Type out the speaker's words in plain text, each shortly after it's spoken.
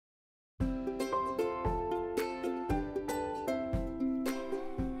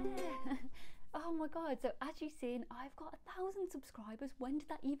god, so as you've seen, I've got 1,000 subscribers. When did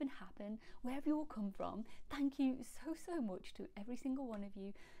that even happen? Where have you all come from? Thank you so much to every single one of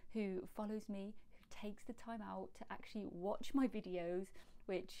you who follows me, who takes the time out to actually watch my videos,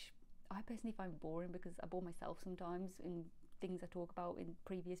 which I personally find boring because I bore myself sometimes in things I talk about in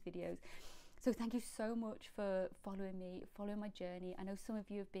previous videos. So thank you so much for following me, following my journey. I know some of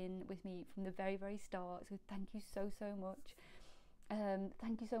you have been with me from the very start, so thank you so much.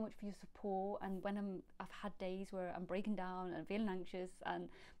 Thank you so much for your support, and when I've had days where I'm breaking down and feeling anxious, and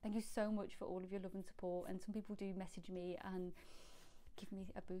thank you so much for all of your love and support. And some people do message me and give me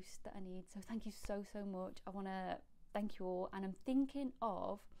a boost that I need, so thank you so much. I want to thank you all, and I'm thinking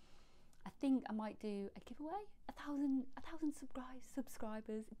of, I think I might do a giveaway, a thousand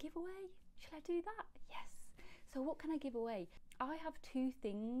subscribers giveaway. Shall I do that? Yes. So what can I give away? I have 2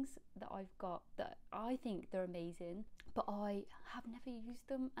 things that I've got that I think they're amazing, but I have never used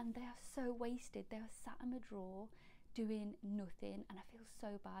them, and they are so wasted. They are sat in my drawer doing nothing, and I feel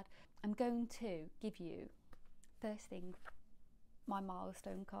so bad. I'm going to give you, first thing, my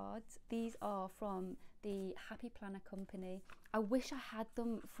milestone cards. These are from the Happy Planner company. I wish I had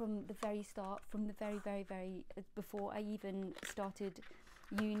them from the very start, from the very before I even started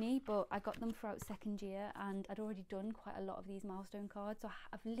uni, but I got them throughout second year, and I'd already done quite a lot of these milestone cards, so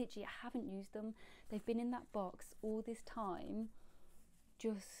I haven't used them. They've been in that box all this time,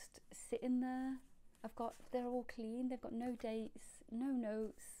 just sitting there. They're all clean, they've got no dates, no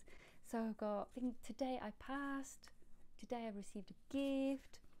notes. So I've got, I think today I passed, today I received a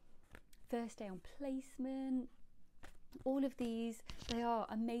gift, first day on placement. All of these, they are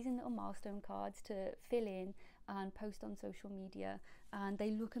amazing little milestone cards to fill in and post on social media, and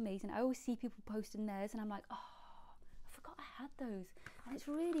they look amazing. I always see people posting theirs and I'm like, oh, I forgot I had those, and it's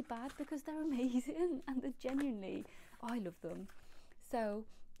really bad because they're amazing and they're genuinely, I love them. So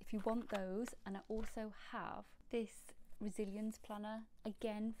if you want those, and I also have this resilience planner,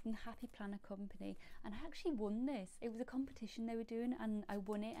 again from the Happy Planner company, and I actually won this. It was a competition they were doing and I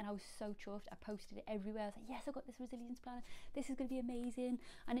won it, and I was so chuffed. I posted it everywhere. I was like, yes, I got this resilience planner, this is going to be amazing.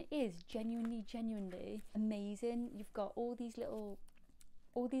 And it is genuinely amazing. You've got all these little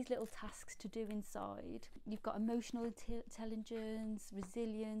tasks to do inside. You've got emotional intelligence,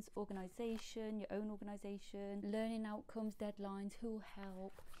 resilience, organisation, your own organisation, learning outcomes, deadlines, who will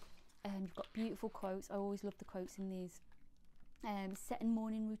help. And you've got beautiful quotes. I always love the quotes in these. Setting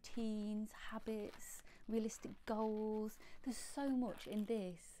morning routines, habits, realistic goals. There's so much in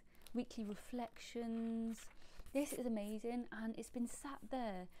this. Weekly reflections. This is amazing, and it's been sat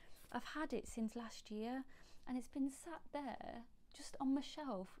there. I've had it since last year, and it's been sat there just on my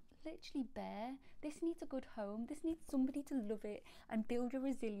shelf, literally bare. This needs a good home. This needs somebody to love it and build your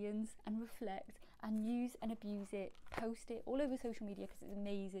resilience and reflect and use and abuse it, post it all over social media because it's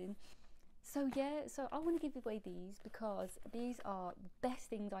amazing. So yeah, so I want to give away these because these are the best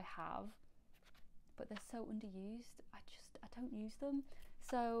things I have, but they're so underused. I don't use them.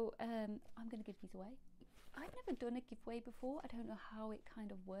 So I'm going to give these away. I've never done a giveaway before. I don't know how it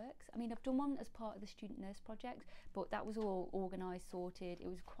kind of works. I mean, I've done one as part of the student nurse project, but that was all organised, sorted. It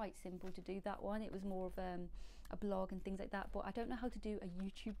was quite simple to do that one. It was more of a blog and things like that, but I don't know how to do a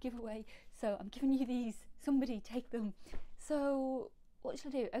YouTube giveaway. So I'm giving you these. Somebody take them. So what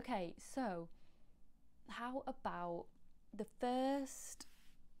should I do? Okay, so how about the first,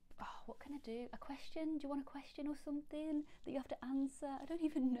 what can I do? A question? Do you want a question or something that you have to answer? I don't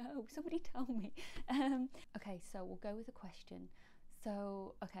even know. Somebody tell me. Okay, so we'll go with a question.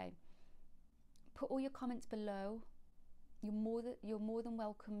 So, okay, put all your comments below. You're more than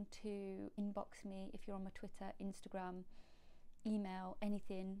welcome to inbox me if you're on my Twitter, Instagram, email,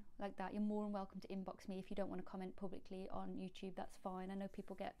 anything like that. You're more than welcome to inbox me. If you don't want to comment publicly on YouTube, that's fine. I know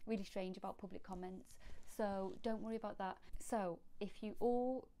people get really strange about public comments, so don't worry about that. So if you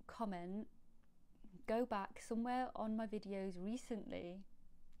all comment, go back somewhere on my videos recently,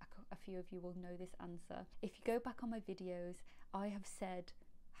 a few of you will know this answer. If you go back on my videos, I have said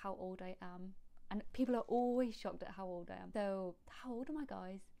how old I am, and people are always shocked at how old I am. So how old am I,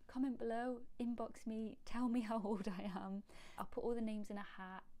 guys? Comment below, inbox me, tell me how old I am. I'll put all the names in a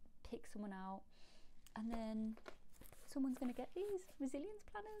hat, pick someone out, and then someone's going to get these resilience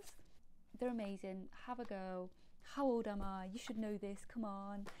planners. They're amazing. Have a go. How old am I? You should know this, come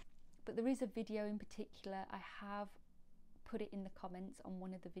on. But there is a video in particular. I have put it in the comments on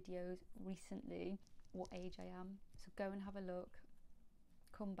one of the videos recently, what age I am. So go and have a look,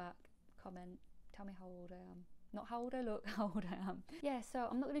 come back, comment, tell me how old I am. Not how old I look, how old I am. Yeah, so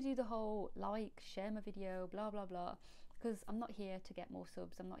I'm not going to do the whole like, share my video, blah, blah, blah. because I'm not here to get more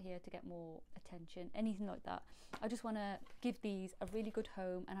subs, I'm not here to get more attention, anything like that. I just want to give these a really good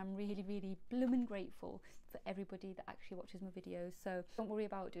home, and I'm really, really blooming grateful for everybody that actually watches my videos. So don't worry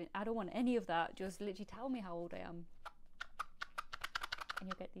about doing, I don't want any of that, just literally tell me how old I am and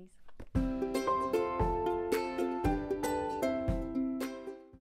you'll get these.